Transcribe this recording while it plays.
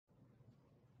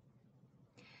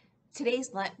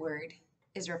Today's Lent word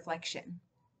is reflection.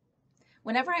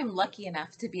 Whenever I'm lucky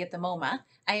enough to be at the MoMA,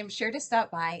 I am sure to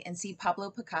stop by and see Pablo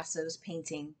Picasso's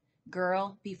painting,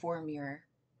 Girl Before a Mirror.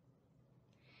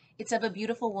 It's of a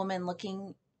beautiful woman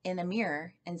looking in a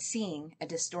mirror and seeing a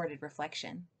distorted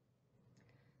reflection.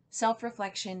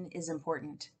 Self-reflection is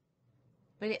important,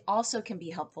 but it also can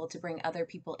be helpful to bring other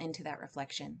people into that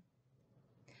reflection.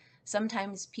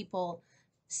 Sometimes people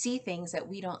see things that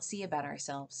we don't see about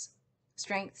ourselves,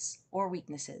 strengths or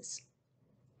weaknesses.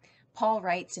 Paul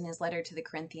writes in his letter to the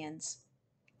Corinthians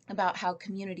about how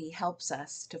community helps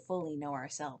us to fully know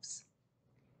ourselves.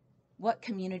 What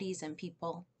communities and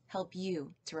people help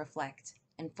you to reflect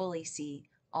and fully see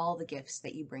all the gifts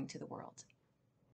that you bring to the world?